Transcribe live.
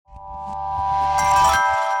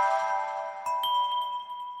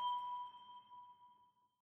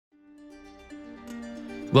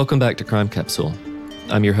Welcome back to Crime Capsule.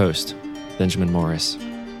 I'm your host, Benjamin Morris.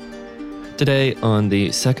 Today, on the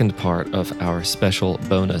second part of our special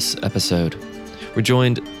bonus episode, we're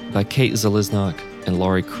joined by Kate Zaliznock and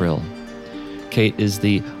Laurie Krill. Kate is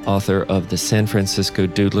the author of the San Francisco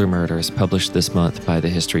Doodler murders, published this month by the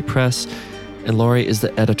History Press, and Laurie is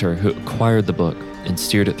the editor who acquired the book and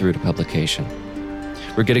steered it through to publication.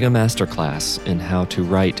 We're getting a masterclass in how to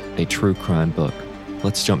write a true crime book.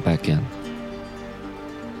 Let's jump back in.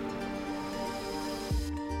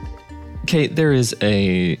 Kate, there is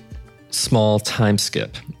a small time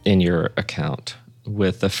skip in your account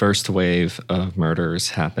with the first wave of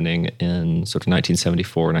murders happening in sort of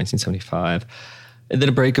 1974, 1975, and then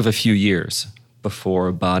a break of a few years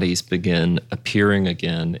before bodies begin appearing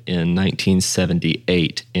again in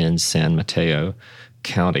 1978 in San Mateo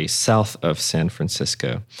County, south of San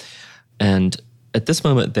Francisco. And at this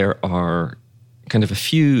moment, there are kind of a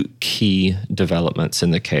few key developments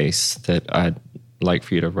in the case that I'd like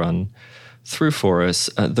for you to run through for us.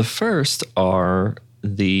 The first are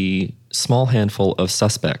the small handful of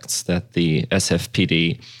suspects that the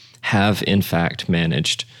SFPD have in fact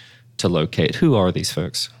managed to locate. Who are these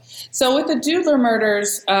folks? So with the Doodler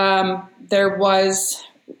murders, there was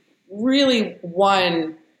really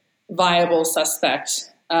one viable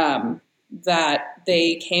suspect that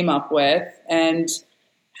they came up with and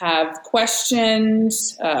have questioned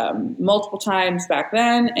multiple times back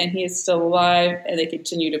then, and he is still alive, and they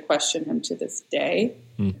continue to question him to this day.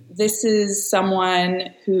 This is someone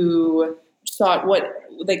who sought what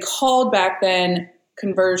they called back then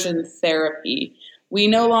conversion therapy. We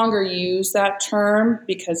no longer use that term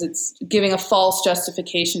because it's giving a false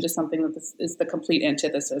justification to something that is the complete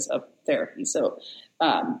antithesis of therapy. So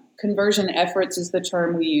conversion efforts is the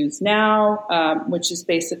term we use now, which is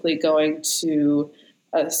basically going to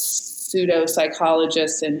a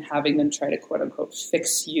pseudo-psychologist and having them try to quote-unquote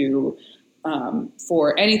fix you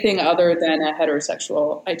for anything other than a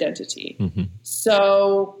heterosexual identity. Mm-hmm.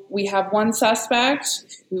 So we have one suspect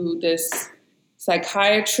who this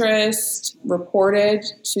psychiatrist reported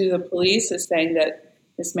to the police as saying that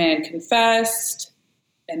this man confessed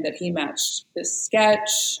and that he matched this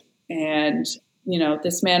sketch. And, you know,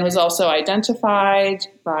 this man was also identified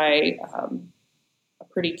by a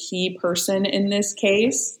pretty key person in this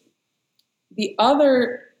case. The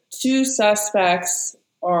other two suspects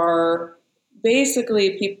are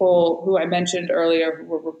basically people who I mentioned earlier who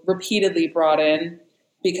were repeatedly brought in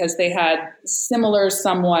because they had similar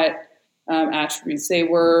somewhat attributes. They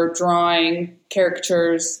were drawing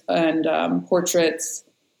caricatures and portraits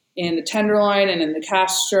in the Tenderloin and in the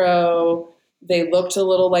Castro. They looked a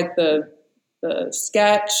little like the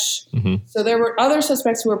sketch. Mm-hmm. So there were other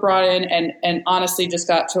suspects who were brought in and honestly just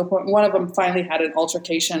got to a point. One of them finally had an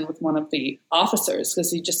altercation with one of the officers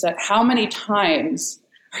because he just said, "How many times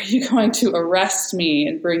are you going to arrest me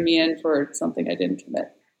and bring me in for something I didn't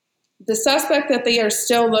commit?" The suspect that they are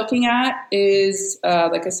still looking at is,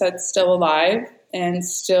 like I said, still alive and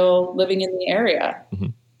still living in the area. Mm-hmm.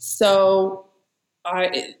 So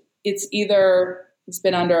it's either he's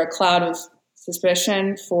been under a cloud of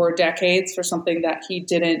suspicion for decades for something that he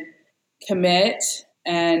didn't commit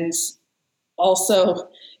and also,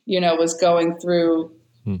 you know, was going through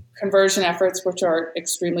conversion efforts, which are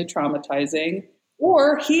extremely traumatizing,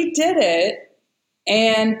 or he did it.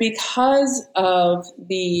 And because of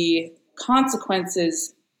the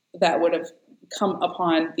consequences that would have come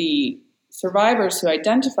upon the survivors who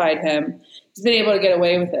identified him, he's been able to get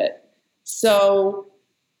away with it. So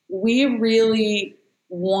we really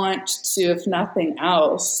want to, if nothing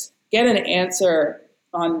else, get an answer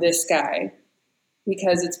on this guy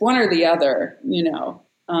because it's one or the other, you know.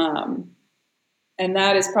 And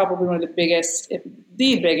that is probably one of the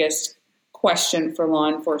biggest question for law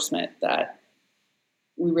enforcement that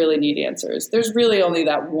we really need answers. There's really only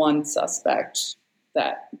that one suspect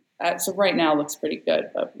that, so right now looks pretty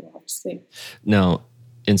good, but we'll have to see. Now,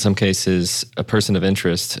 in some cases, a person of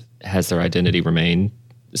interest has their identity remain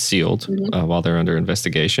sealed while they're under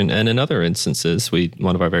investigation. And in other instances,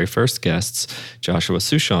 one of our very first guests, Joshua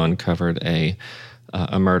Sushon, covered a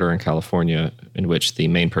murder in California in which the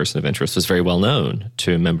main person of interest was very well known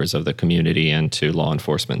to members of the community and to law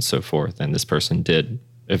enforcement and so forth. And this person did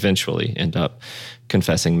eventually end up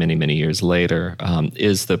confessing many, many years later.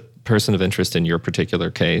 Is the person of interest in your particular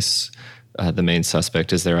case the main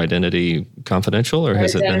suspect? Is their identity confidential or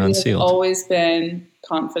has it been unsealed? It's always been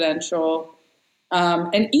confidential.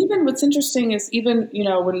 And even what's interesting is even, you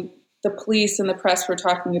know, when the police and the press were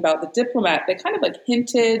talking about the diplomat, they kind of like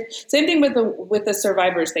hinted, same thing with the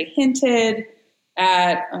survivors. They hinted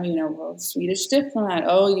at, Swedish diplomat.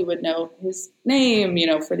 Oh, you would know his name,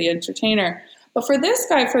 for the entertainer. But for this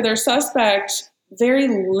guy, for their suspect, very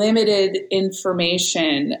limited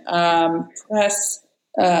information. Press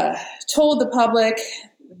told the public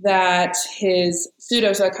that his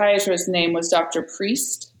pseudo-psychiatrist's name was Dr.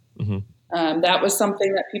 Priest. That was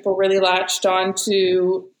something that people really latched on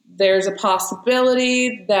to. There's a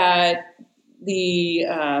possibility that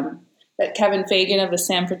that Kevin Fagan of the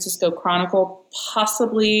San Francisco Chronicle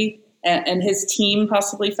possibly, and his team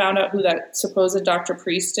possibly found out who that supposed Dr.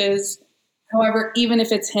 Priest is. However, even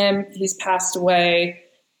if it's him, he's passed away.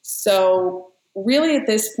 So really at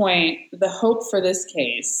this point, the hope for this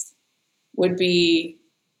case would be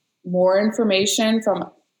more information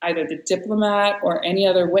from either the diplomat or any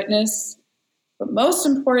other witness. But most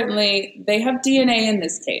importantly, they have DNA in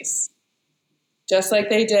this case, just like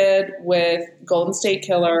they did with Golden State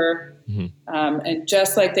Killer, and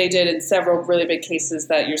just like they did in several really big cases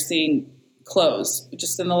that you're seeing close.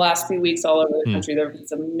 Just in the last few weeks all over the country, there have been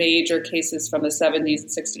some major cases from the 70s and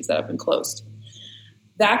 60s that have been closed.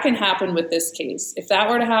 That can happen with this case. If that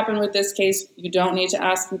were to happen with this case, you don't need to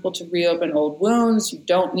ask people to reopen old wounds. You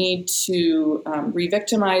don't need to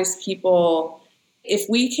re-victimize people. If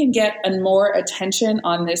we can get more attention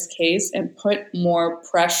on this case and put more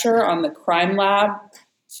pressure on the crime lab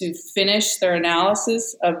to finish their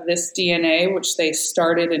analysis of this DNA, which they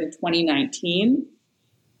started in 2019,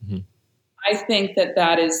 I think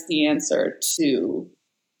that is the answer to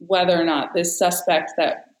whether or not this suspect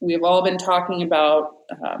that we've all been talking about,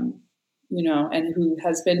 and who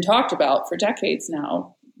has been talked about for decades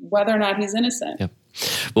now, whether or not he's innocent. Yep.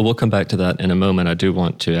 Well, we'll come back to that in a moment. I do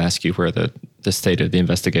want to ask you where the state of the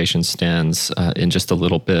investigation stands in just a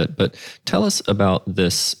little bit. But tell us about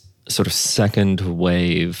this sort of second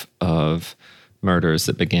wave of murders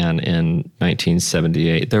that began in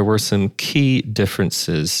 1978. There were some key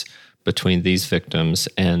differences between these victims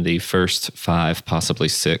and the first 5, possibly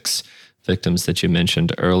 6 victims that you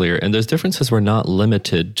mentioned earlier. And those differences were not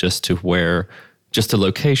limited just to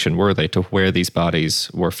location, were they, to where these bodies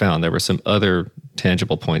were found? There were some other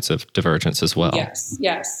tangible points of divergence as well.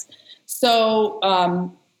 Yes. So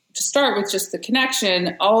to start with just the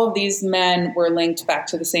connection, all of these men were linked back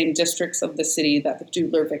to the same districts of the city that the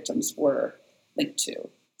Doodler victims were linked to.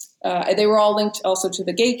 They were all linked also to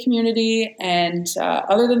the gay community. And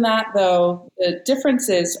other than that, though, the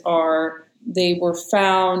differences are they were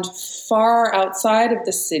found far outside of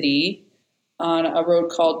the city on a road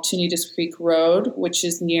called Tunitas Creek Road, which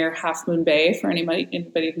is near Half Moon Bay for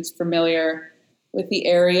anybody who's familiar with the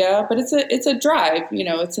area. But it's a drive,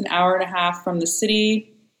 it's an hour and a half from the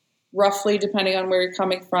city, roughly, depending on where you're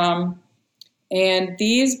coming from. And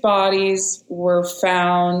these bodies were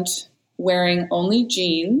found wearing only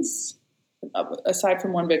jeans. Aside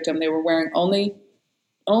from one victim, they were wearing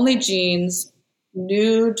only jeans,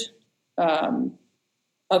 nude,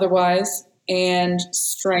 otherwise, and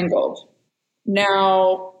strangled.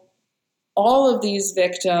 Now, all of these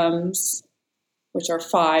victims, which are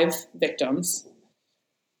 5 victims,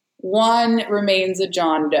 one remains a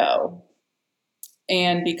John Doe.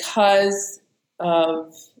 And because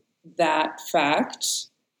of that fact,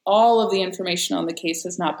 all of the information on the case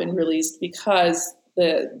has not been released because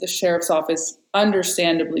the sheriff's office,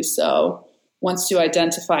 understandably so, wants to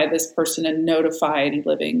identify this person and notify any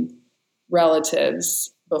living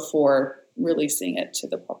relatives before releasing it to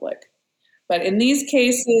the public. But in these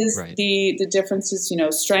cases, right, the difference is,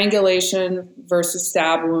 strangulation versus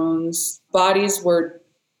stab wounds. Bodies were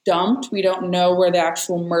dumped. We don't know where the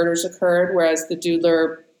actual murders occurred, whereas the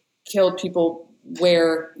Doodler killed people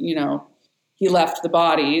where, he left the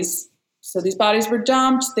bodies. So these bodies were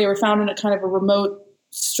dumped. They were found in a kind of a remote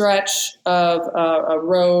stretch of a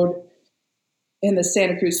road in the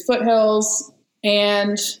Santa Cruz foothills.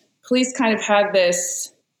 And police kind of had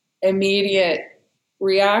this immediate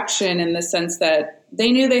reaction in the sense that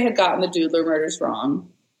they knew they had gotten the Doodler murders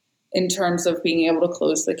wrong in terms of being able to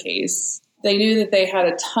close the case. They knew that they had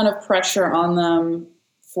a ton of pressure on them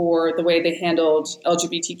for the way they handled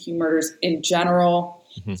LGBTQ murders in general.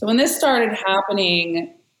 Mm-hmm. So when this started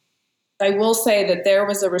happening, I will say that there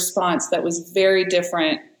was a response that was very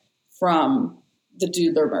different from the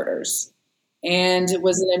Doodler murders. And it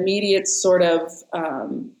was an immediate sort of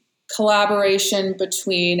collaboration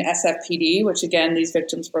between SFPD, which again, these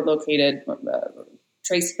victims were located,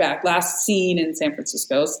 traced back, last seen in San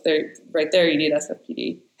Francisco. So right there, you need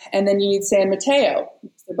SFPD. And then you need San Mateo.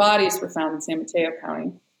 The bodies were found in San Mateo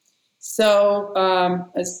County. So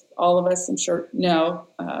as all of us, I'm sure, know,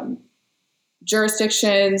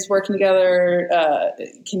 jurisdictions working together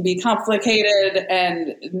can be complicated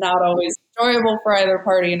and not always enjoyable for either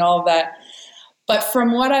party and all of that. But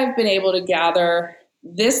from what I've been able to gather,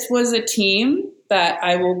 this was a team that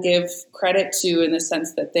I will give credit to in the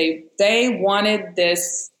sense that they wanted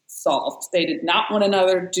this solved. They did not want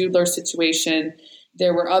another Doodler situation.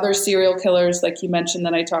 There were other serial killers, like you mentioned,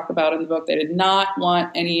 that I talk about in the book. They did not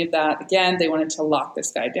want any of that. Again, they wanted to lock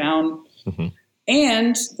this guy down. Mm-hmm.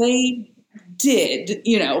 And they did.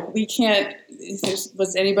 We can't,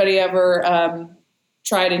 was anybody ever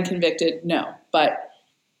tried and convicted? No. But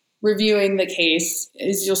reviewing the case,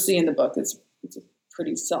 as you'll see in the book, it's a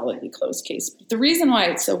pretty solidly closed case. But the reason why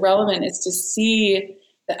it's so relevant is to see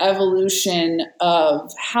the evolution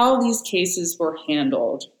of how these cases were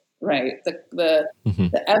handled, right? The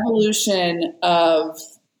evolution of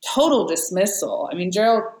total dismissal. I mean,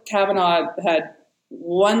 Gerald Kavanaugh had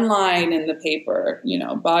one line in the paper,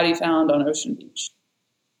 body found on Ocean Beach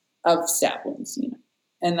of stab wounds,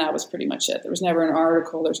 and that was pretty much it. There was never an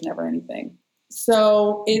article. There's never anything.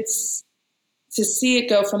 So it's to see it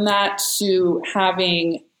go from that to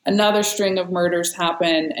having another string of murders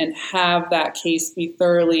happen and have that case be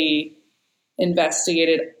thoroughly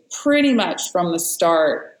investigated pretty much from the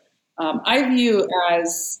start. I view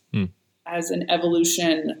as an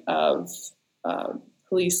evolution of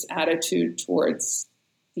police attitude towards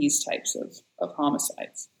these types of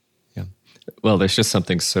homicides. Yeah. Well, there's just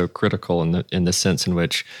something so critical in the sense in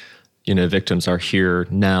which, victims are here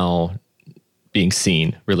now being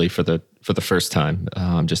seen really for the first time,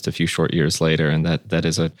 just a few short years later. And that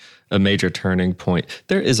is a major turning point.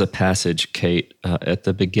 There is a passage, Kate, at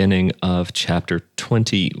the beginning of chapter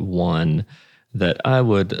 21 that I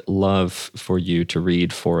would love for you to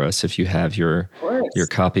read for us if you have your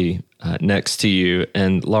copy next to you.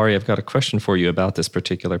 And Laurie, I've got a question for you about this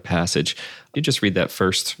particular passage. You just read that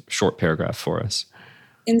first short paragraph for us.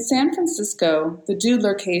 In San Francisco, the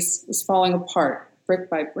Doodler case was falling apart brick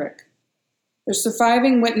by brick. The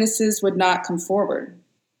surviving witnesses would not come forward.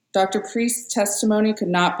 Dr. Priest's testimony could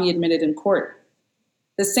not be admitted in court.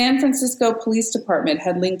 The San Francisco Police Department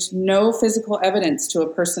had linked no physical evidence to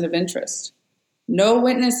a person of interest. No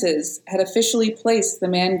witnesses had officially placed the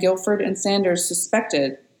man Guilford and Sanders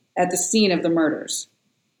suspected at the scene of the murders.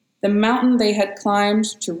 The mountain they had climbed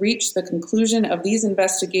to reach the conclusion of these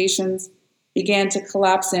investigations began to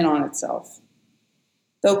collapse in on itself.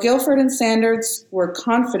 Though Guilford and Sanders were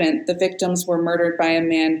confident the victims were murdered by a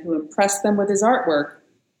man who impressed them with his artwork,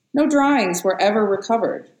 no drawings were ever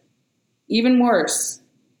recovered. Even worse,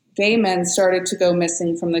 gay men started to go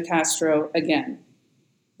missing from the Castro again.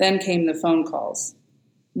 Then came the phone calls.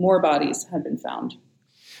 More bodies had been found.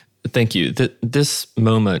 Thank you. This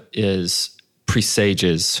moment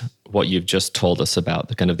presages what you've just told us about,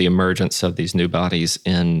 the kind of the emergence of these new bodies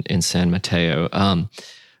in San Mateo.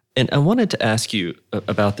 And I wanted to ask you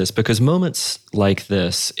about this because moments like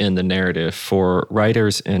this in the narrative for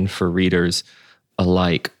writers and for readers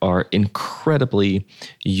alike are incredibly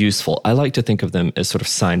useful. I like to think of them as sort of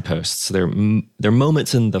signposts. They're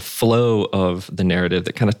moments in the flow of the narrative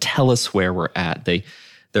that kind of tell us where we're at.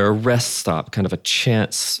 They're a rest stop, kind of a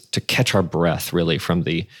chance to catch our breath, really, from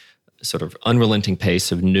the sort of unrelenting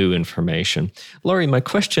pace of new information. Laurie, my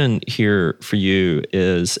question here for you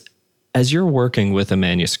is, as you're working with a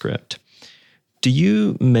manuscript, do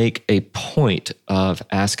you make a point of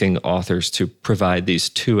asking authors to provide these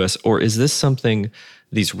to us, or is this something,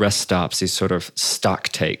 these rest stops, these sort of stock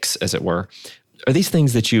takes, as it were, are these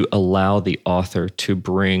things that you allow the author to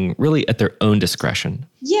bring really at their own discretion?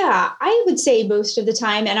 Yeah, I would say most of the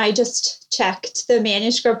time, and I just checked the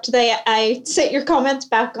manuscript that I sent your comments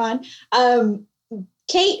back on.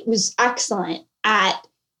 Kate was excellent at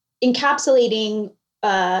encapsulating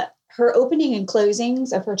her opening and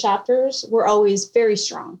closings of her chapters were always very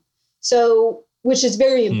strong. So, which is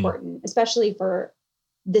very important, especially for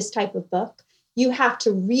this type of book. You have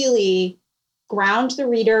to really ground the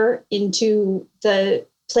reader into the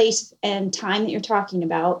place and time that you're talking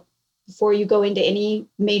about before you go into any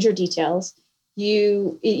major details.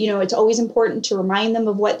 It's always important to remind them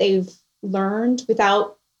of what they've learned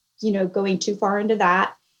without, going too far into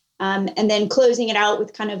that. And then closing it out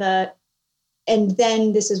with kind of and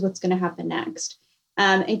then this is what's going to happen next.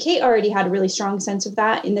 And Kate already had a really strong sense of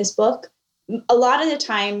that in this book. A lot of the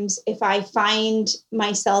times, if I find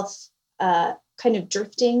myself kind of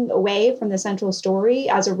drifting away from the central story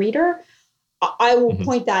as a reader, I will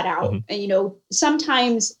point that out. And,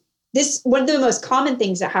 sometimes one of the most common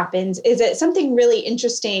things that happens is that something really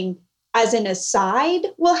interesting as an aside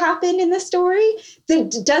will happen in the story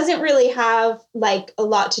that doesn't really have like a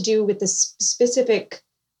lot to do with the specific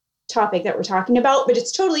topic that we're talking about, but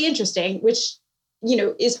it's totally interesting, which,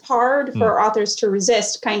 is hard for authors to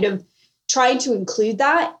resist, kind of trying to include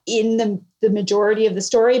that in the majority of the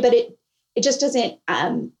story, but it just doesn't,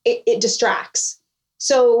 it distracts.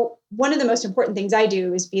 So one of the most important things I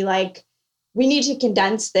do is be like, we need to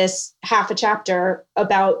condense this half a chapter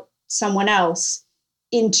about someone else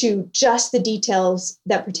into just the details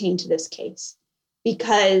that pertain to this case.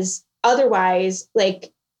 Because otherwise,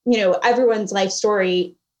 like, you know, everyone's life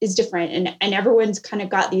story is different, and everyone's kind of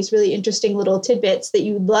got these really interesting little tidbits that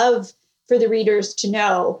you'd love for the readers to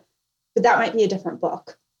know, but that might be a different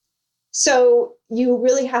book. So you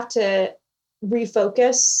really have to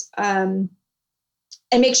refocus and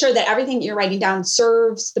make sure that everything that you're writing down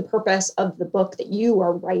serves the purpose of the book that you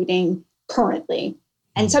are writing currently.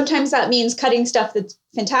 And sometimes that means cutting stuff that's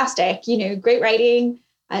fantastic, you know, great writing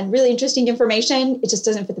and really interesting information. It just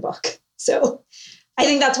doesn't fit the book. So I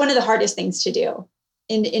think that's one of the hardest things to do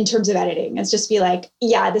in terms of editing, is just be like,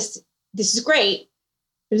 yeah, this is great,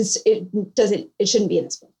 but it shouldn't be in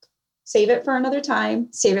this book. Save it for another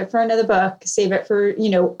time, save it for another book, save it for, you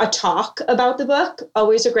know, a talk about the book.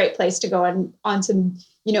 Always a great place to go on some,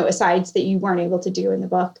 you know, asides that you weren't able to do in the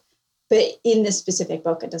book. But in this specific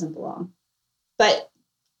book, it doesn't belong. But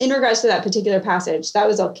in regards to that particular passage, that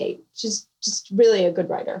was all Kate. She's just really a good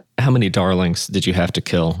writer. How many darlings did you have to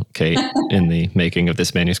kill, Kate, in the making of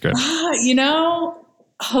this manuscript? You know,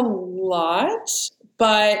 a lot.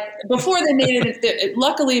 But before they made it,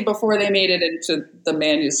 luckily before they made it into the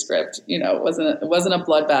manuscript, you know, it wasn't a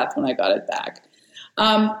bloodbath when I got it back.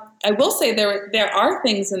 I will say there are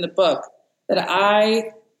things in the book that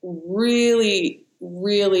I really,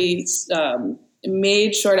 really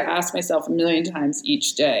made sure to ask myself a million times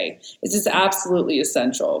each day. Is this absolutely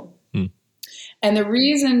essential? And the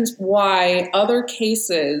reasons why other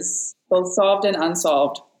cases, both solved and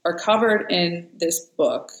unsolved, are covered in this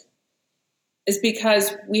book is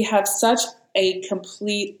because we have such a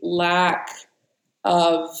complete lack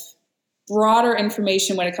of broader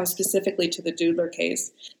information when it comes specifically to the Doodler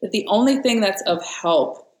case, that the only thing that's of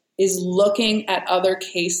help is looking at other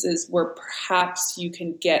cases where perhaps you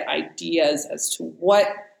can get ideas as to what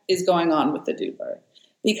is going on with the Doodler.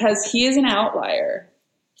 Because he is an outlier.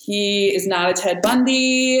 He is not a Ted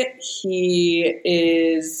Bundy. He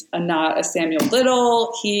is not a Samuel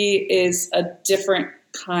Little. He is a different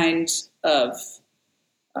kind of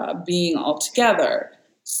being altogether.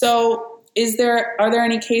 So are there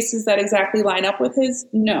any cases that exactly line up with his?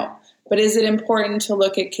 No. But is it important to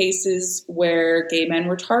look at cases where gay men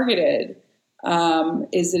were targeted?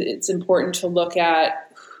 It's important to look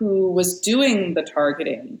at who was doing the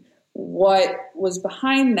targeting, what was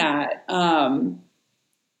behind that,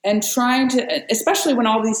 and trying to, especially when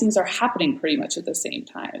all these things are happening pretty much at the same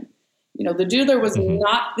time. You know, the Doodler was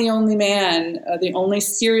not the only man, the only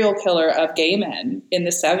serial killer of gay men in the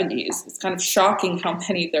 70s. It's kind of shocking how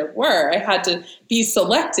many there were. I had to be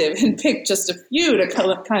selective and pick just a few to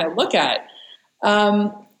kind of look at.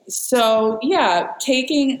 So, yeah,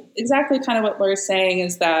 taking exactly kind of what Laurie's saying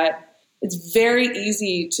is that it's very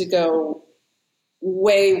easy to go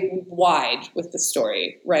way wide with the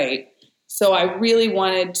story, right? So I really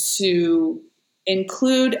wanted to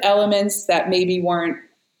include elements that maybe weren't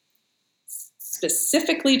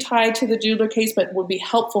specifically tied to the Doodler case, but would be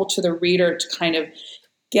helpful to the reader to kind of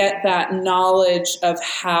get that knowledge of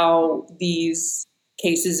how these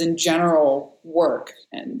cases in general work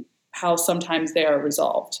and how sometimes they are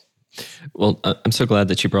resolved. Well, I'm so glad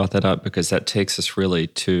that you brought that up, because that takes us really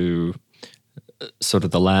to sort of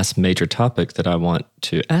the last major topic that I want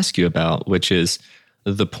to ask you about, which is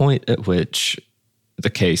the point at which the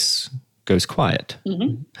case goes quiet.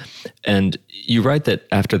 And you write that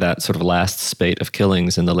after that sort of last spate of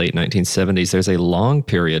killings in the late 1970s, there's a long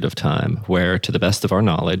period of time where, to the best of our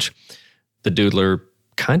knowledge, the Doodler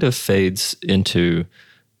kind of fades into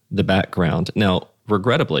the background. Now,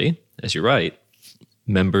 regrettably, as you write,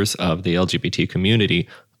 members of the LGBT community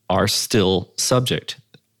are still subject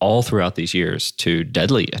all throughout these years to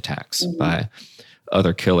deadly attacks by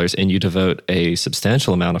other killers, and you devote a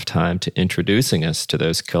substantial amount of time to introducing us to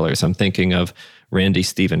those killers. I'm thinking of Randy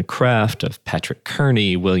Stephen Kraft, of Patrick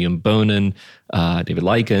Kearney, William Bonin, David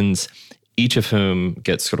Likens, each of whom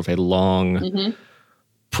gets sort of a long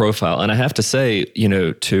profile. And I have to say, you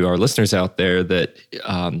know, to our listeners out there that,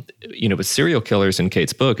 you know, with serial killers in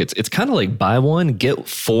Kate's book, it's kind of like buy one, get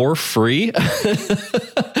 4 free.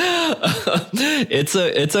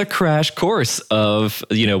 It's a crash course of,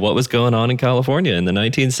 you know, what was going on in California in the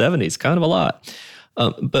 1970s, kind of a lot.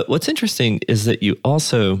 But what's interesting is that you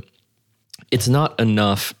also, it's not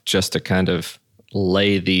enough just to kind of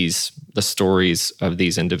lay the stories of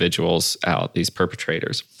these individuals out, these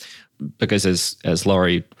perpetrators. Because as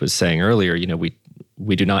Laurie was saying earlier, you know,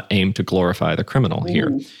 we do not aim to glorify the criminal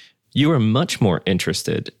here. You are much more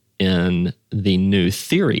interested in the new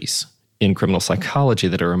theories in criminal psychology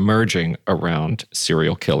that are emerging around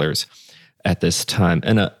serial killers at this time.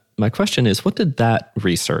 And my question is, what did that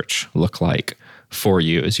research look like for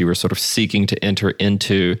you as you were sort of seeking to enter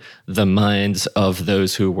into the minds of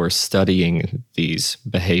those who were studying these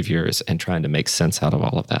behaviors and trying to make sense out of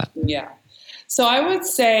all of that? Yeah. So I would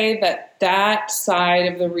say that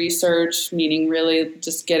side of the research, meaning really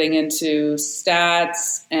just getting into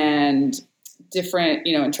stats and different,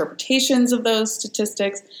 interpretations of those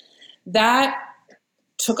statistics, that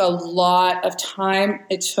took a lot of time.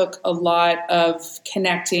 It took a lot of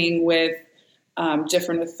connecting with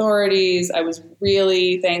different authorities. I was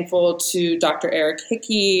really thankful to Dr. Eric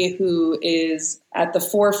Hickey, who is at the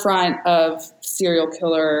forefront of serial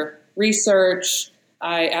killer research.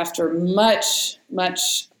 After much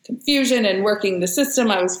confusion and working the system,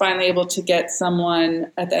 I was finally able to get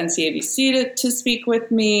someone at the NCABC to speak with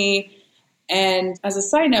me. And as a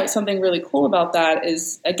side note, something really cool about that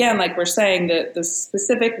is, again, like we're saying, the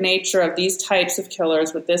specific nature of these types of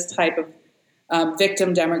killers with this type of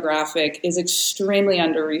victim demographic is extremely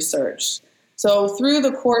under-researched. So through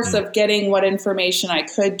the course of getting what information I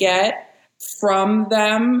could get from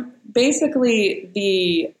them, basically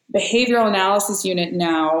the behavioral analysis unit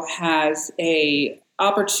now has a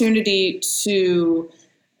opportunity to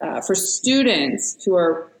for students who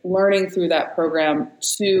are learning through that program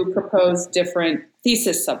to propose different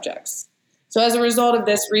thesis subjects. So as a result of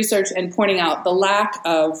this research and pointing out the lack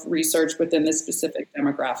of research within this specific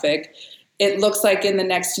demographic, it looks like in the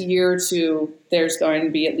next year or two, there's going to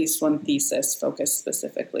be at least one thesis focused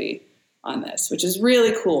specifically on this, which is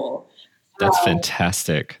really cool. That's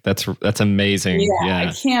fantastic. That's amazing. Yeah.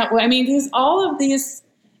 I can't, because all of these,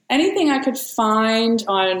 anything I could find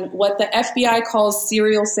on what the FBI calls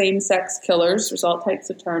serial same-sex killers, there's all types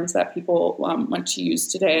of terms that people want to use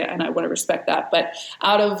today, and I want to respect that. But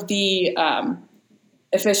out of the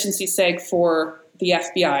efficiency's sake for the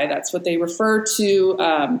FBI, that's what they refer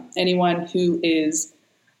to anyone who is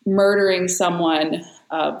murdering someone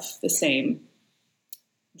of the same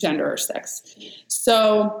gender or sex.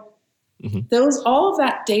 So all of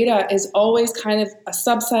that data is always kind of a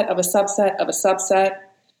subset of a subset of a subset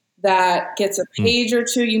that gets a page or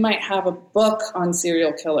two. You might have a book on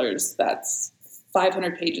serial killers that's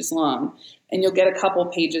 500 pages long, and you'll get a couple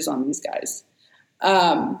pages on these guys.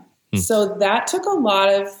 So that took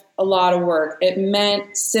a lot of work. It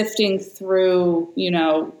meant sifting through,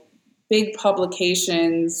 big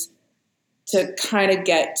publications to kind of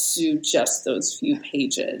get to just those few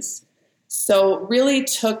pages. So it really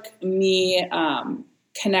took me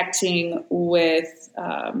connecting with,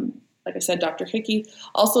 like I said, Dr. Hickey.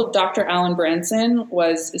 Also, Dr. Alan Branson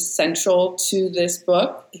was essential to this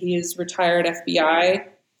book. He is retired FBI,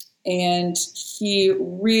 and he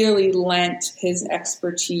really lent his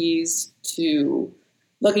expertise to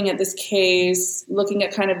looking at this case, looking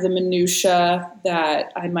at kind of the minutia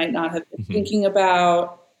that I might not have been thinking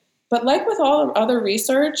about. But like with all other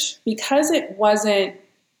research, because it wasn't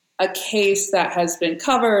a case that has been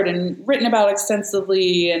covered and written about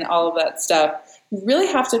extensively and all of that stuff, you really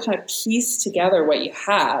have to kind of piece together what you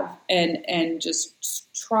have and just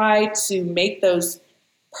try to make those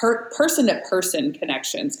person-to-person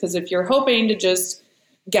connections. Because if you're hoping to just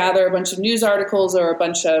gather a bunch of news articles or a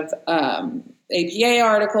bunch of APA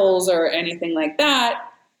articles or anything like that,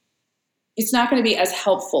 it's not going to be as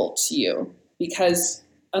helpful to you, because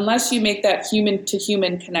unless you make that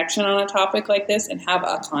human-to-human connection on a topic like this and have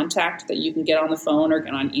a contact that you can get on the phone or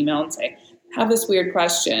get on email and say, have this weird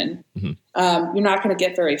question, you're not going to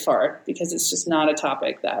get very far, because it's just not a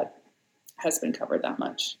topic that has been covered that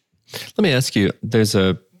much. Let me ask you, there's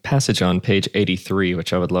a passage on page 83,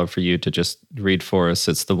 which I would love for you to just read for us.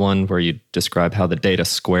 It's the one where you describe how the data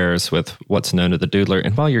squares with what's known as the Doodler.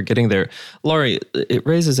 And while you're getting there, Laurie, it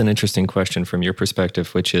raises an interesting question from your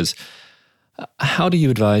perspective, which is, how do you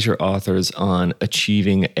advise your authors on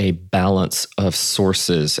achieving a balance of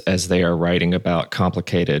sources as they are writing about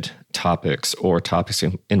complicated topics or topics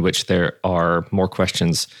in which there are more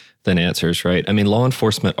questions than answers, right? I mean, law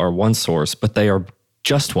enforcement are one source, but they are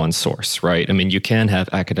just one source, right? I mean, you can have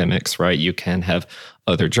academics, right? You can have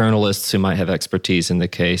other journalists who might have expertise in the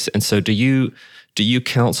case. And so do you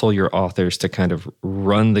counsel your authors to kind of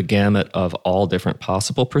run the gamut of all different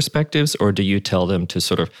possible perspectives, or do you tell them to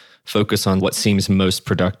sort of focus on what seems most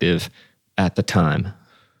productive at the time?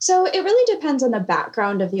 So it really depends on the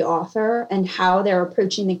background of the author and how they're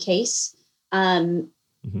approaching the case.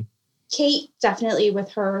 Kate, definitely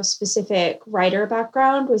with her specific writer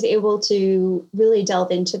background, was able to really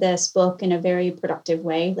delve into this book in a very productive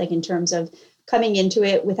way, like in terms of coming into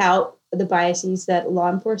it without the biases that law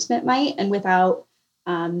enforcement might, and without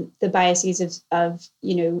the biases of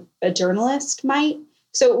a journalist might.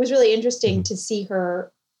 So it was really interesting to see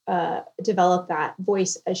her develop that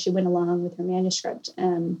voice as she went along with her manuscript.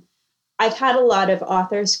 I've had a lot of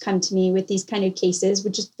authors come to me with these kind of cases,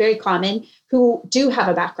 which is very common, who do have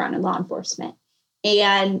a background in law enforcement.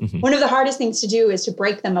 And one of the hardest things to do is to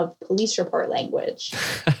break them of police report language.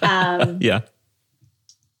 Yeah.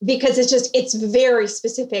 Because it's very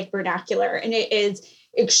specific vernacular, and it is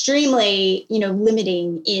extremely,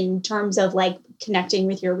 limiting in terms of like connecting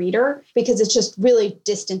with your reader, because it's just really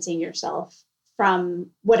distancing yourself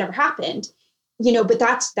from whatever happened. But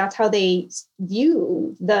that's how they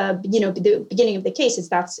view the beginning of the case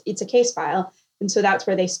it's a case file. And so that's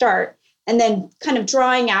where they start. And then kind of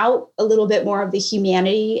drawing out a little bit more of the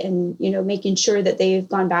humanity and, making sure that they've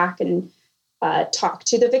gone back and talked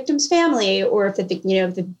to the victim's family, or if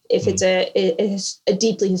it's a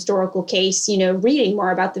deeply historical case, reading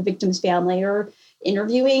more about the victim's family or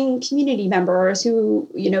interviewing community members who,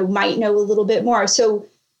 might know a little bit more. So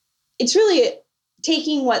it's really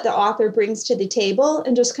taking what the author brings to the table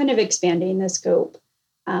and just kind of expanding the scope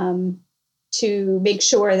to make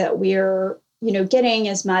sure that we're, getting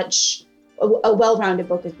as much a well-rounded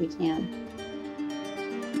book as we can.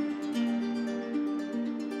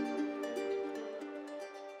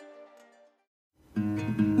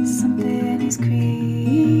 Something is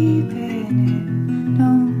creeping in,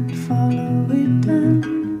 don't follow it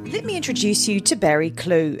down. Let me introduce you to Barry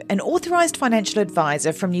Clew, an authorised financial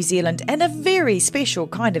advisor from New Zealand and a very special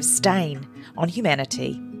kind of stain on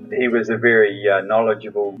humanity. He was a very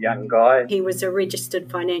knowledgeable young guy. He was a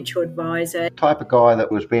registered financial advisor. Type of guy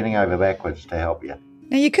that was bending over backwards to help you.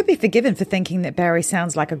 Now, you could be forgiven for thinking that Barry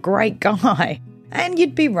sounds like a great guy, and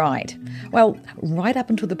you'd be right. Well, right up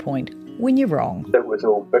until the point when you're wrong. It was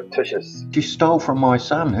all fictitious. She stole from my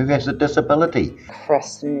son who has a disability.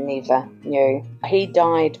 Chris never knew. He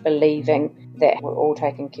died believing that we're all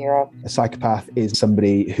taken care of. A psychopath is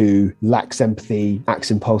somebody who lacks empathy,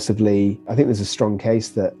 acts impulsively. I think there's a strong case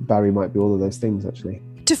that Barry might be all of those things, actually.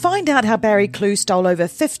 To find out how Barry Clew stole over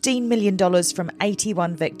 $15 million from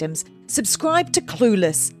 81 victims, subscribe to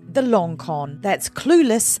Clueless, the long con. That's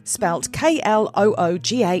Clueless, spelt Klooghless.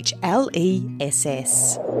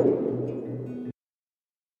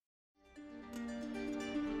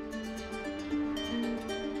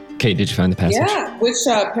 Kate, did you find the passage? Yeah. Which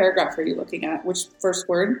paragraph are you looking at? Which first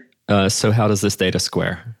word? So how does this data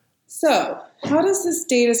square? So, how does this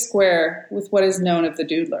data square with what is known of the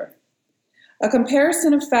Doodler? A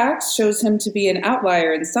comparison of facts shows him to be an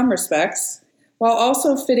outlier in some respects, while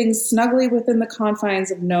also fitting snugly within the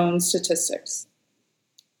confines of known statistics.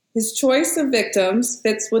 His choice of victims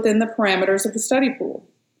fits within the parameters of the study pool.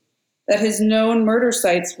 That his known murder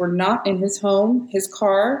sites were not in his home, his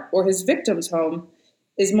car, or his victim's home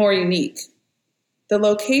is more unique. The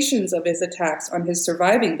locations of his attacks on his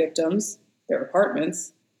surviving victims, their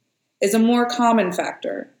apartments, is a more common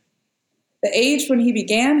factor. The age when he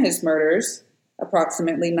began his murders,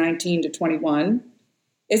 approximately 19 to 21,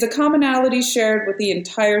 is a commonality shared with the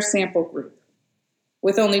entire sample group.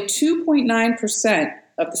 With only 2.9%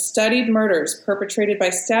 of the studied murders perpetrated by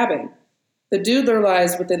stabbing, the Doodler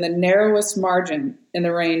lies within the narrowest margin in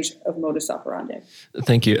the range of modus operandi.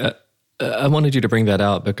 Thank you. I wanted you to bring that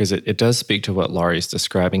out because it does speak to what Laurie's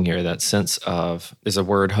describing here, that sense of, there's a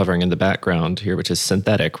word hovering in the background here, which is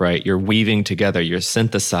synthetic, right? You're weaving together, you're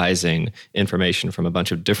synthesizing information from a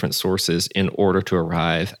bunch of different sources in order to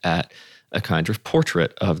arrive at a kind of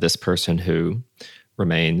portrait of this person who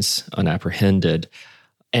remains unapprehended.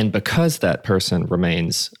 And because that person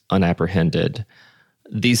remains unapprehended,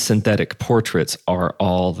 these synthetic portraits are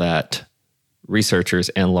all that researchers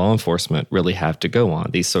and law enforcement really have to go on.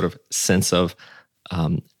 These sort of sense of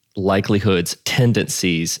likelihoods,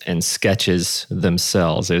 tendencies, and sketches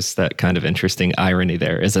themselves. There's that kind of interesting irony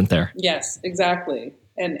there, isn't there? Yes, exactly.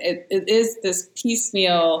 And it is this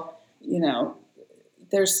piecemeal,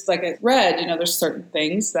 there's like a thread, there's certain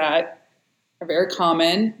things that are very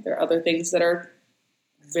common. There are other things that are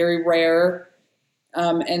very rare.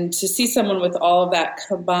 And to see someone with all of that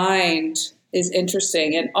combined is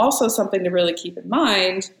interesting. And also something to really keep in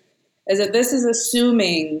mind is that this is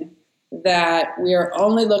assuming that we are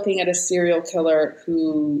only looking at a serial killer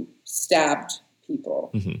who stabbed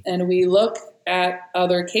people. Mm-hmm. And we look at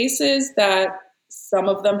other cases that some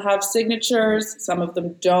of them have signatures, some of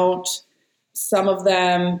them don't. Some of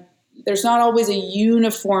them, there's not always a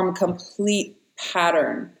uniform, complete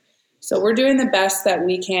pattern. So we're doing the best that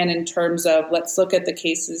we can in terms of, let's look at the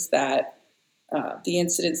cases that, the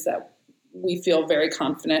incidents that we feel very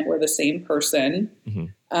confident were the same person.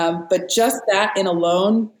 Mm-hmm. But just that in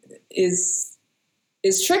alone is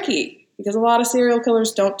tricky because a lot of serial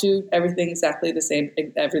killers don't do everything exactly the same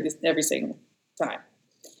every single time.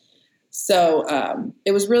 So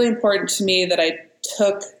it was really important to me that I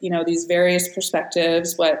took, these various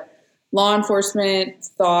perspectives, what law enforcement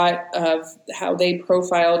thought of how they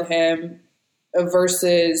profiled him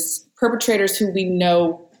versus perpetrators who we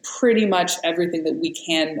know pretty much everything that we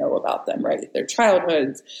can know about them, right? Their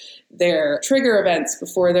childhoods, their trigger events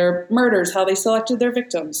before their murders, how they selected their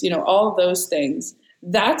victims, all of those things.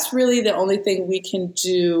 That's really the only thing we can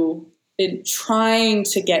do in trying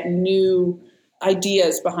to get new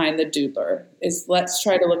ideas behind the Doodler, is let's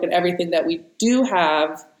try to look at everything that we do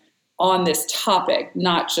have on this topic,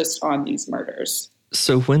 not just on these murders.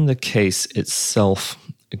 So when the case itself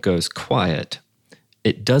goes quiet,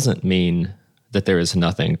 it doesn't mean that there is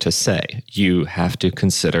nothing to say. You have to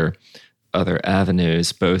consider other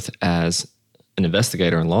avenues, both as an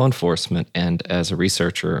investigator in law enforcement and as a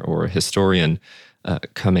researcher or a historian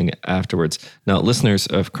coming afterwards. Now, listeners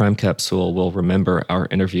of Crime Capsule will remember our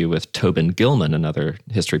interview with Tobin Gilman, another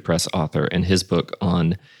History Press author, and his book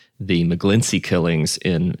on the McGlinchey killings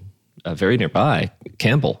in very nearby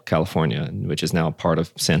Campbell, California, which is now part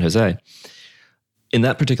of San Jose. In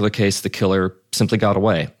that particular case, the killer simply got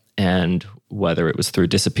away. And whether it was through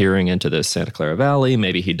disappearing into the Santa Clara Valley,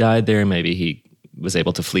 maybe he died there, maybe he was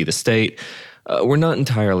able to flee the state, we're not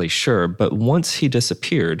entirely sure. But once he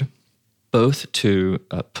disappeared, both to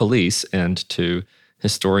police and to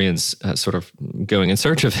historians sort of going in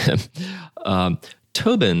search of him,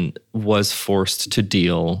 Tobin was forced to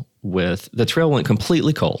deal with, the trail went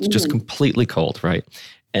completely cold, just completely cold, right?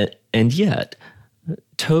 And yet,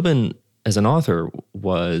 Tobin, as an author,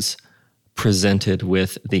 was presented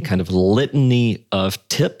with the kind of litany of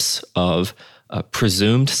tips of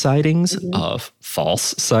presumed sightings, of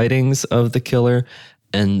false sightings of the killer,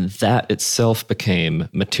 and that itself became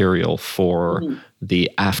material for the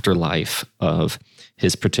afterlife of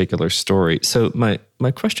his particular story. So my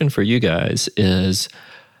question for you guys is,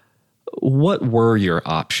 what were your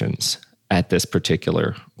options at this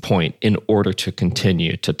particular point in order to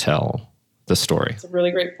continue to tell the story? It's a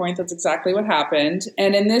really great point. That's exactly what happened.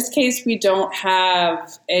 And in this case, we don't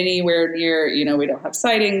have anywhere near, we don't have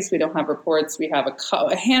sightings, we don't have reports. We have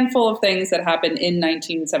a handful of things that happened in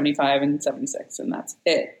 1975 and 76, and that's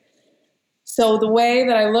it. So the way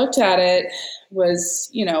that I looked at it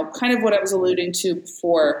was, kind of what I was alluding to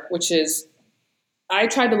before, which is I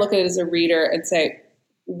tried to look at it as a reader and say,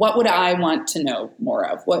 what would I want to know more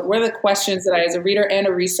of? What were the questions that I, as a reader and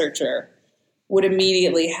a researcher, would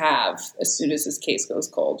immediately have as soon as this case goes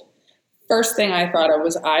cold? First thing I thought of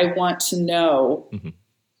was, I want to know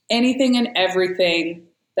anything and everything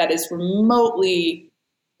that is remotely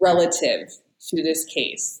relative to this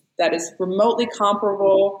case, that is remotely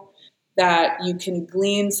comparable, that you can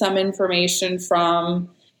glean some information from.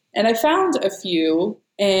 And I found a few,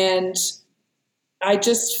 and I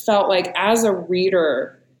just felt like, as a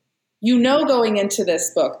reader, going into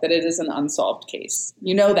this book that it is an unsolved case.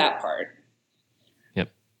 That part.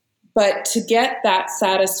 But to get that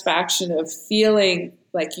satisfaction of feeling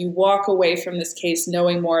like you walk away from this case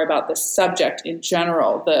knowing more about the subject in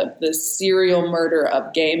general, the serial murder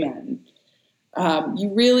of gay men, you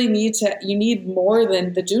really need more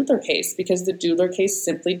than the Doodler case, because the Doodler case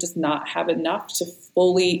simply does not have enough to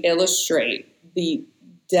fully illustrate the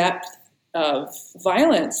depth of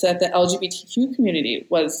violence that the LGBTQ community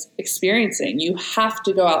was experiencing. You have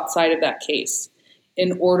to go outside of that case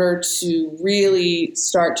in order to really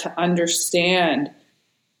start to understand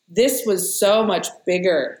this was so much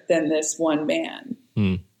bigger than this one man.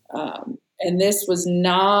 And this was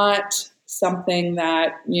not something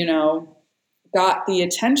that, got the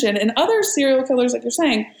attention. And other serial killers, like you're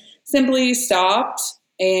saying, simply stopped.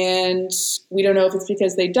 And we don't know if it's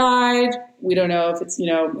because they died. We don't know if it's,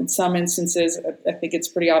 in some instances, I think it's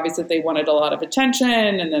pretty obvious that they wanted a lot of attention,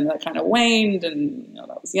 and then that kind of waned, and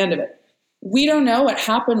that was the end of it. We don't know what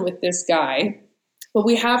happened with this guy, but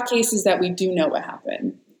we have cases that we do know what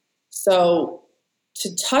happened. So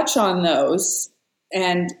to touch on those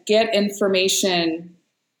and get information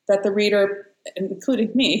that the reader,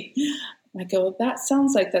 including me, might go, well, that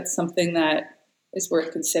sounds like that's something that is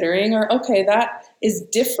worth considering, or, okay, that is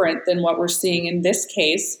different than what we're seeing in this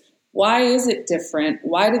case. Why is it different?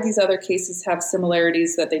 Why do these other cases have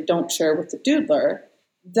similarities that they don't share with the Doodler?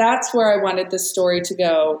 That's where I wanted this story to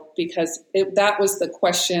go, because that was the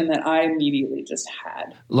question that I immediately just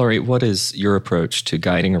had. Laurie, what is your approach to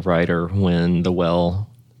guiding a writer when the well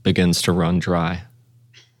begins to run dry?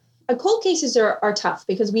 Cold cases are tough,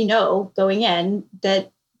 because we know going in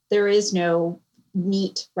that there is no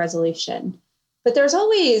neat resolution. But there's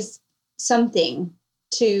always something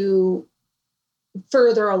to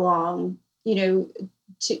further along, and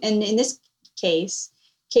in this case,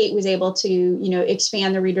 Kate was able to,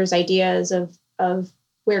 expand the reader's ideas of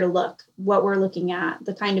where to look, what we're looking at,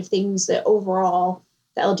 the kind of things that overall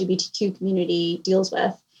the LGBTQ community deals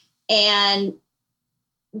with. And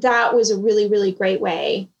that was a really, really great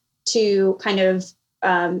way to kind of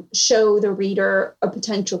show the reader a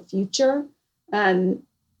potential future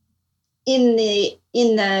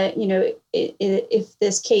if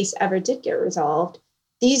this case ever did get resolved.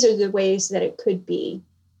 These are the ways that it could be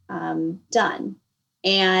done.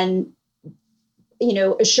 And,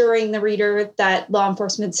 assuring the reader that law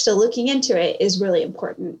enforcement's still looking into it is really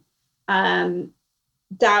important.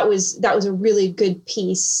 That was a really good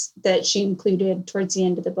piece that she included towards the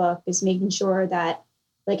end of the book, is making sure that,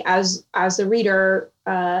 like, as the reader,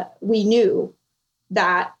 we knew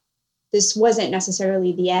that this wasn't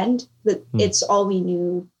necessarily the end, but it's all we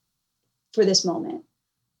knew for this moment.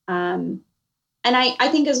 And I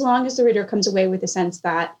think as long as the reader comes away with a sense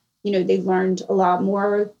that, they've learned a lot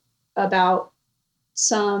more about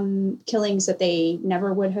some killings that they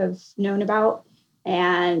never would have known about,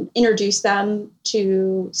 and introduce them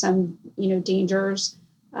to some, dangers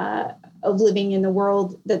of living in the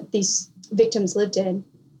world that these victims lived in,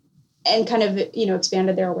 and kind of,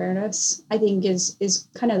 expanded their awareness, I think is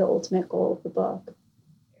kind of the ultimate goal of the book.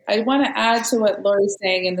 I want to add to what Laurie's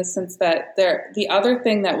saying in the sense that the other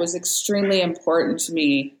thing that was extremely important to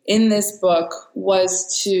me in this book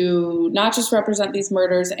was to not just represent these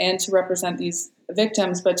murders and to represent these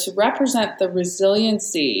victims, but to represent the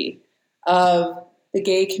resiliency of the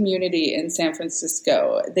gay community in San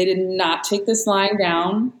Francisco. They did not take this lying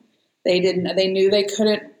down. They knew they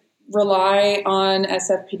couldn't rely on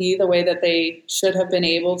SFPD the way that they should have been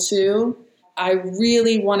able to. I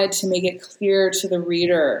really wanted to make it clear to the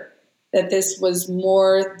reader that this was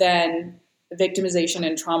more than victimization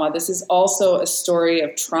and trauma. This is also a story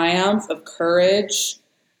of triumph, of courage,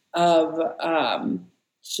 of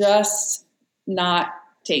just not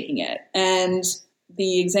taking it. And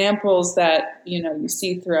the examples that, you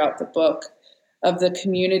see throughout the book of the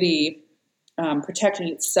community protecting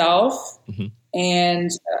itself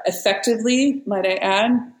and effectively, might I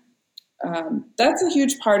add, that's a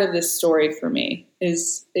huge part of this story for me,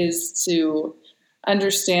 is to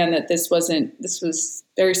understand that this was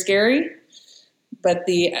very scary, but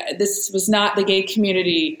this was not the gay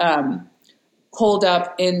community holed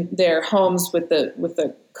up in their homes with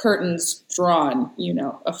the curtains drawn,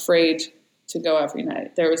 afraid to go every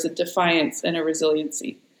night. There was a defiance and a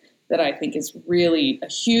resiliency that I think is really a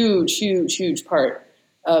huge, huge, huge part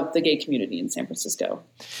of the gay community in San Francisco.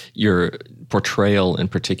 Your portrayal in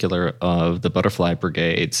particular of the butterfly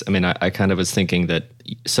brigades, I mean, I kind of was thinking that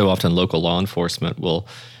so often local law enforcement will,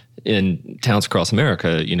 in towns across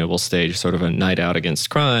America, will stage sort of a night out against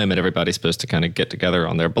crime, and everybody's supposed to kind of get together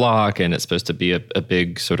on their block, and it's supposed to be a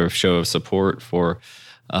big sort of show of support for,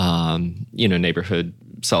 neighborhood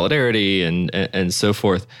solidarity and so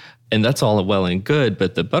forth. And that's all well and good,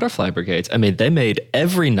 but the butterfly brigades, I mean, they made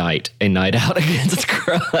every night a night out against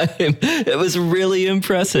crime. It was really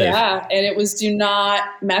impressive. Yeah, and it was do not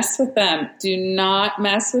mess with them. Do not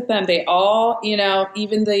mess with them. They all,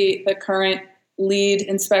 even the current lead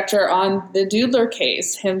inspector on the Doodler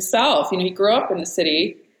case himself, he grew up in the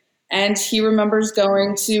city, and he remembers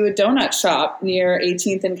going to a donut shop near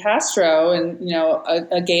 18th and Castro, and,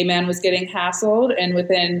 a gay man was getting hassled, and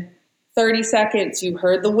within 30 seconds, you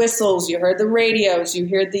heard the whistles, you heard the radios, you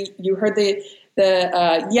heard the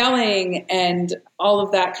yelling, and all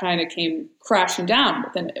of that kind of came crashing down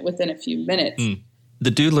within a few minutes.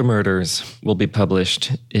 The Doodler murders will be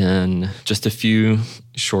published in just a few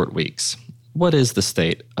short weeks. What is the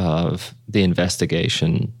state of the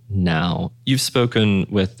investigation now? You've spoken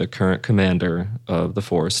with the current commander of the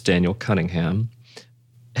force, Daniel Cunningham.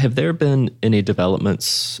 Have there been any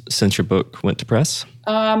developments since your book went to press?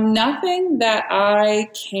 Nothing that I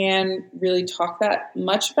can really talk that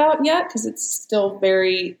much about yet, because it's still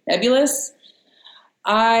very nebulous.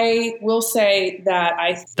 I will say that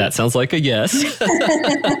That sounds like a yes.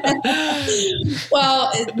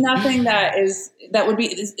 Well, nothing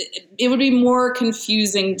it would be more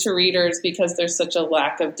confusing to readers because there's such a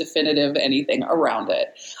lack of definitive anything around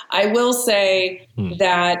it. I will say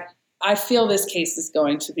that I feel this case is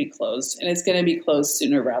going to be closed, and it's going to be closed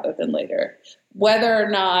sooner rather than later. Whether or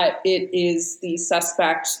not it is the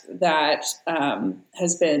suspect that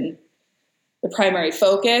has been the primary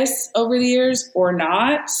focus over the years or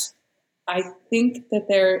not, I think that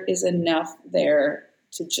there is enough there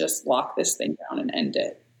to just lock this thing down and end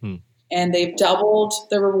it. And they've doubled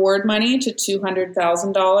the reward money to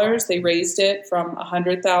 $200,000. They raised it from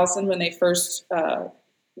 $100,000 when they first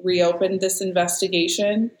reopened this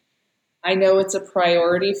investigation. I know it's a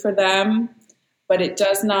priority for them, but it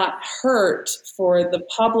does not hurt for the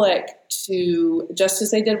public to, just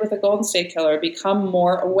as they did with the Golden State Killer, become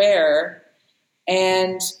more aware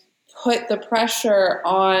and put the pressure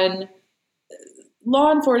on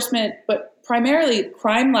law enforcement, but primarily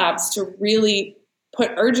crime labs, to really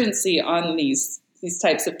put urgency on these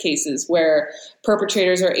types of cases where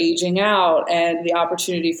perpetrators are aging out and the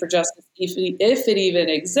opportunity for justice, if it even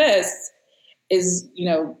exists, is,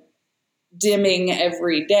 dimming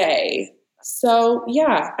every day. So,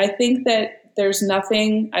 yeah, I think that there's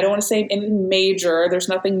nothing, I don't want to say anything major. There's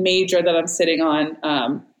nothing major that I'm sitting on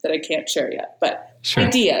that I can't share yet, but sure.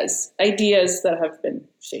 Ideas that have been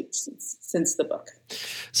shaped since the book.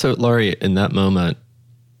 So, Laurie, in that moment,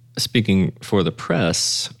 speaking for the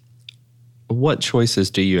press, what choices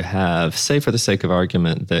do you have, say for the sake of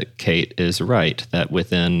argument that Kate is right, that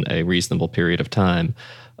within a reasonable period of time,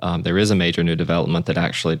 there is a major new development that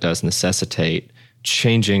actually does necessitate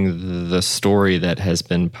changing the story that has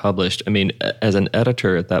been published? I mean, as an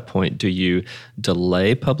editor at that point, do you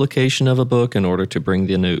delay publication of a book in order to bring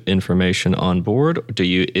the new information on board? Or do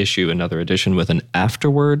you issue another edition with an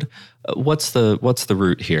afterword? What's the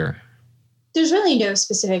route here? There's really no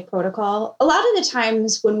specific protocol. A lot of the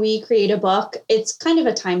times when we create a book, it's kind of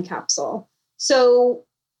a time capsule. So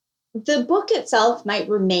the book itself might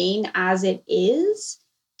remain as it is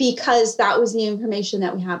because that was the information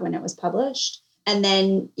that we had when it was published. And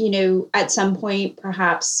then, at some point,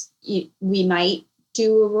 perhaps we might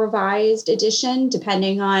do a revised edition,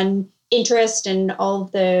 depending on interest and all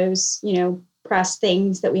of those, press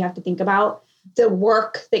things that we have to think about. The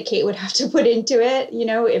work that Kate would have to put into it,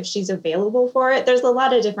 if she's available for it. There's a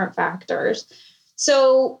lot of different factors.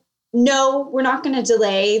 So, no, we're not going to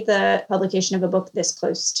delay the publication of a book this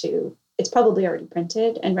close to, it's probably already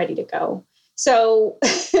printed and ready to go. So,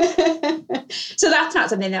 so that's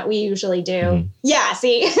not something that we usually do. Mm-hmm. Yeah,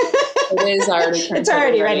 see, it is already printed. It's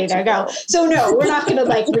already ready to go. So no, we're not going to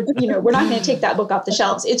we're not going to take that book off the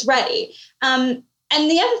shelves. It's ready. And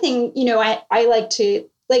the other thing, I like to,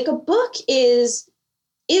 a book is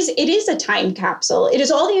a time capsule. It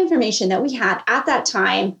is all the information that we had at that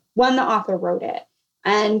time when the author wrote it.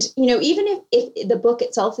 And, even if the book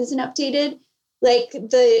itself isn't updated,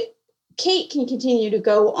 Kate can continue to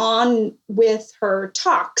go on with her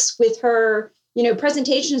talks, with her,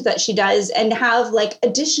 presentations that she does, and have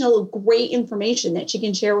additional great information that she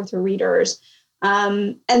can share with her readers.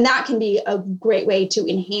 And that can be a great way to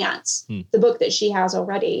enhance the book that she has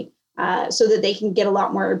already, so that they can get a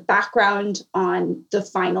lot more background on the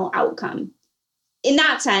final outcome. In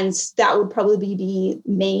that sense, that would probably be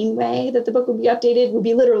the main way that the book would be updated, would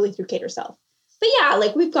be literally through Kate herself. But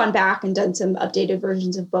yeah, we've gone back and done some updated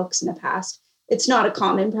versions of books in the past. It's not a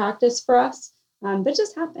common practice for us, but it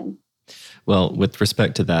just happened. Well, with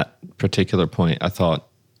respect to that particular point, I thought,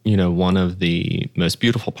 one of the most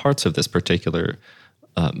beautiful parts of this particular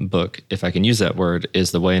book, if I can use that word, is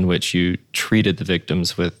the way in which you treated the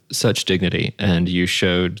victims with such dignity, and you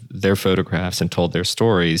showed their photographs and told their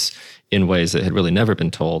stories in ways that had really never been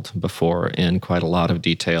told before in quite a lot of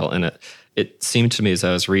detail. And it seemed to me as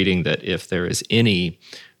I was reading that if there is any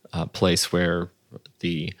place where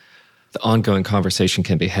the ongoing conversation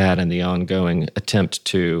can be had and the ongoing attempt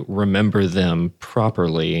to remember them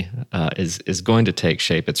properly is going to take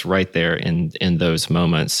shape, it's right there in those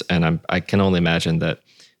moments. And I can only imagine that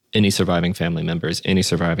any surviving family members, any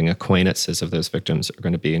surviving acquaintances of those victims are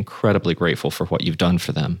going to be incredibly grateful for what you've done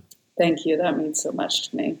for them. Thank you. That means so much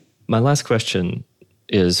to me. My last question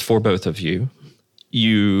is for both of you.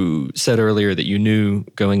 You said earlier that you knew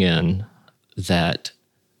going in that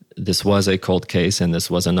this was a cold case and this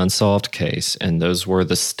was an unsolved case, and those were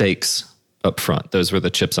the stakes up front. Those were the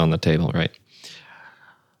chips on the table, right?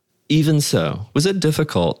 Even so, was it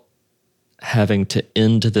difficult having to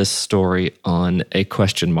end this story on a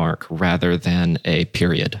question mark rather than a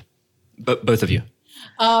period? Both of you.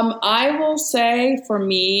 I will say for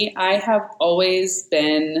me, I have always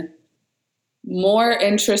been more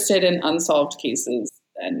interested in unsolved cases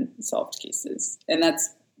than solved cases. And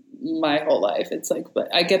that's my whole life. It's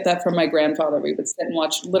but I get that from my grandfather. We would sit and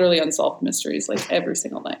watch literally unsolved mysteries every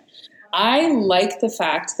single night. I like the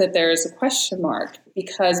fact that there is a question mark,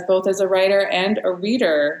 because both as a writer and a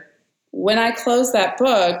reader, when I close that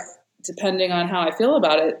book, depending on how I feel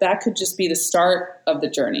about it, that could just be the start of the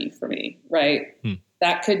journey for me, right?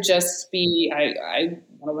 That could just be, I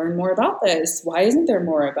want to learn more about this. Why isn't there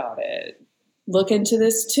more about it? Look into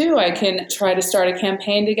this too. I can try to start a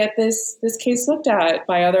campaign to get this case looked at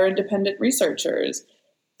by other independent researchers.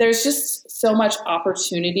 There's just so much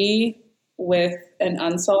opportunity with an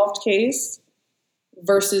unsolved case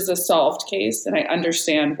versus a solved case. And I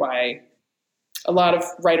understand why a lot of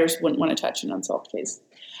writers wouldn't want to touch an unsolved case.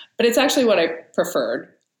 But it's actually what I preferred.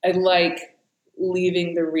 I like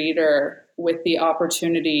leaving the reader with the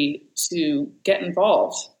opportunity to get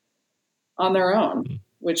involved on their own,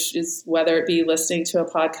 which is whether it be listening to a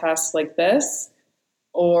podcast like this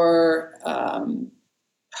or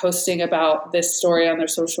posting about this story on their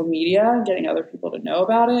social media and getting other people to know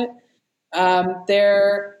about it.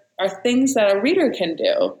 There are things that a reader can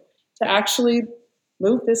do to actually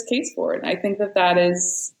move this case forward. And I think that that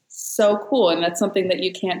is so cool. And that's something that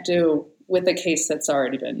you can't do with a case that's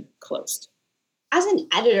already been closed. As an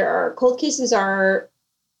editor, cold cases are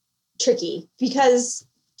tricky because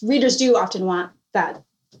readers do often want that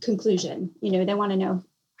conclusion. You know, they want to know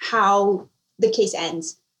how the case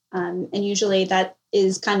ends. And usually that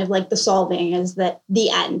is kind of like the solving, is that the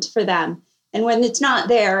end for them. And when it's not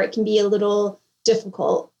there, it can be a little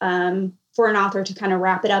difficult for an author to kind of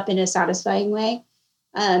wrap it up in a satisfying way.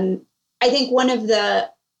 I think one of the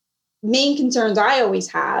main concerns I always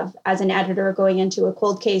have as an editor going into a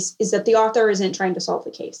cold case is that the author isn't trying to solve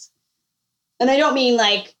the case. And I don't mean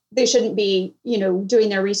like they shouldn't be, you know, doing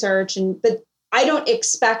their research, but I don't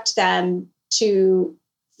expect them to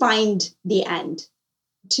find the end.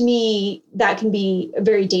 To me, that can be a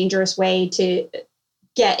very dangerous way to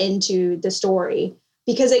get into the story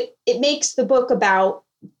because it makes the book about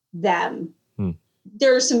them.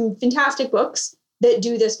 There are some fantastic books that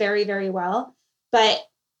do this very, very well, but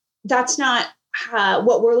that's not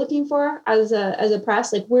what we're looking for as a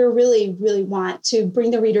press. Like, we really, really want to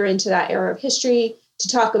bring the reader into that era of history, to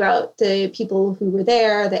talk about the people who were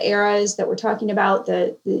there, the eras that we're talking about,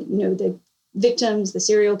 the victims, the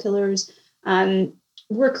serial killers.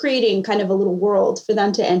 We're creating kind of a little world for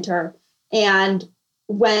them to enter. And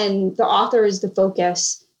when the author is the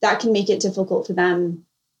focus, that can make it difficult for them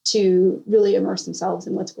to really immerse themselves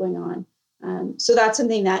in what's going on. So that's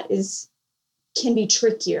something that can be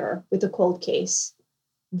trickier with a cold case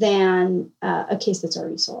than a case that's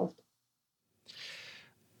already solved.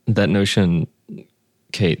 That notion,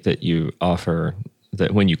 Kate, that you offer,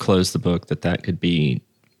 that when you close the book, that could be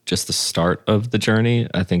just the start of the journey,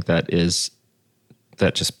 I think that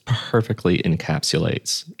just perfectly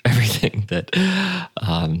encapsulates everything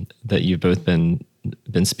that you've both been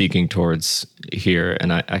speaking towards here.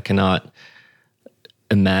 And I cannot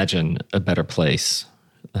imagine a better place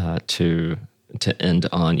to end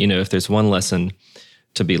on. You know, if there's one lesson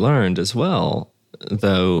to be learned as well,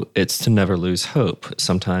 though, it's to never lose hope.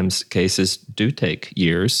 Sometimes cases do take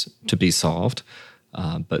years to be solved,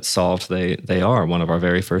 but solved they are. One of our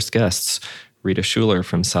very first guests, Rita Schuler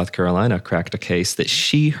from South Carolina, cracked a case that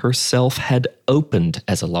she herself had opened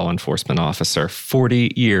as a law enforcement officer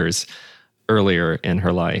 40 years earlier in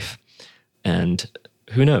her life. And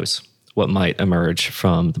who knows what might emerge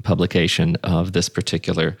from the publication of this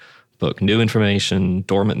particular book. New information,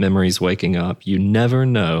 dormant memories waking up. You never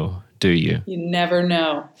know, do you? You never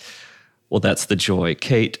know. Well, that's the joy.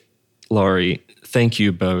 Kate, Laurie, thank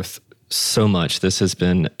you both so much. This has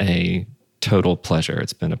been a total pleasure.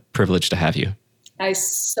 It's been a privilege to have you. I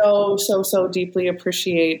so deeply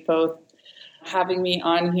appreciate both having me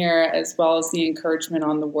on here as well as the encouragement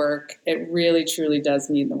on the work. It really, truly does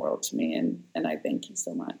mean the world to me. And I thank you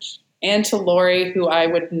so much. And to Laurie, who I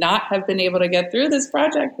would not have been able to get through this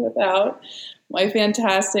project without, my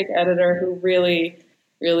fantastic editor who really,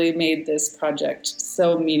 really made this project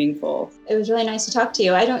so meaningful. It was really nice to talk to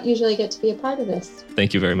you. I don't usually get to be a part of this.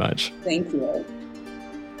 Thank you very much. Thank you.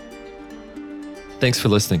 Thanks for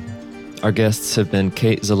listening. Our guests have been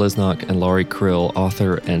Kate Zaliznock and Laurie Krill,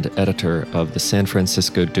 author and editor of the San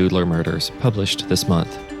Francisco Doodler Murders, published this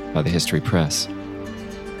month by the History Press.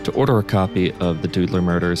 To order a copy of the Doodler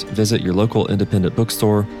Murders, visit your local independent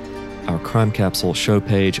bookstore, our Crime Capsule show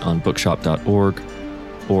page on bookshop.org,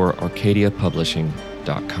 or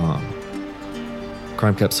arcadiapublishing.com.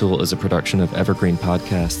 Crime Capsule is a production of Evergreen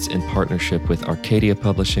Podcasts in partnership with Arcadia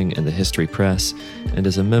Publishing and the History Press, and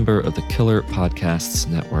is a member of the Killer Podcasts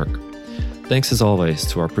Network. Thanks as always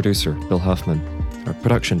to our producer, Bill Huffman, our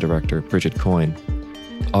production director, Bridget Coyne,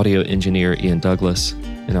 audio engineer, Ian Douglas,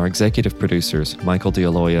 and our executive producers, Michael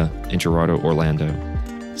D'Aloia and Gerardo Orlando.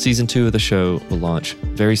 Season 2 of the show will launch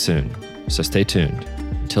very soon, so stay tuned.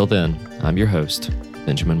 Until then, I'm your host,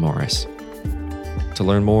 Benjamin Morris. To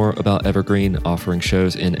learn more about Evergreen offering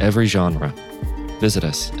shows in every genre, visit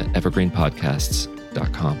us at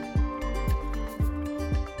evergreenpodcasts.com.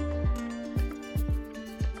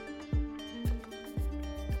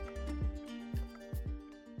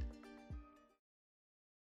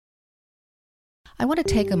 I want to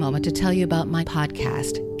take a moment to tell you about my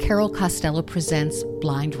podcast, Carol Costello Presents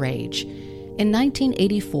Blind Rage. In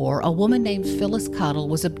 1984, a woman named Phyllis Cottle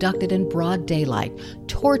was abducted in broad daylight,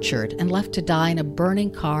 tortured, and left to die in a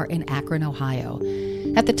burning car in Akron, Ohio.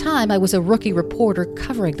 At the time, I was a rookie reporter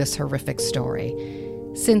covering this horrific story.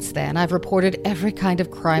 Since then, I've reported every kind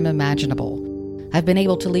of crime imaginable. I've been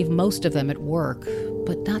able to leave most of them at work,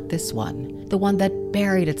 but not this one, the one that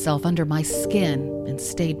buried itself under my skin and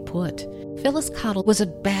stayed put. Phyllis Cottle was a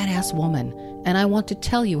badass woman, and I want to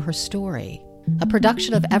tell you her story. A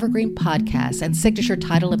production of Evergreen Podcasts and signature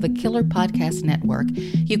title of the Killer Podcast Network,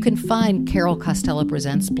 you can find Carol Costello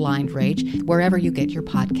Presents Blind Rage wherever you get your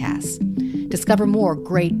podcasts. Discover more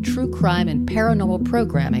great true crime and paranormal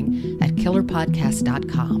programming at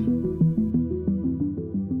killerpodcast.com.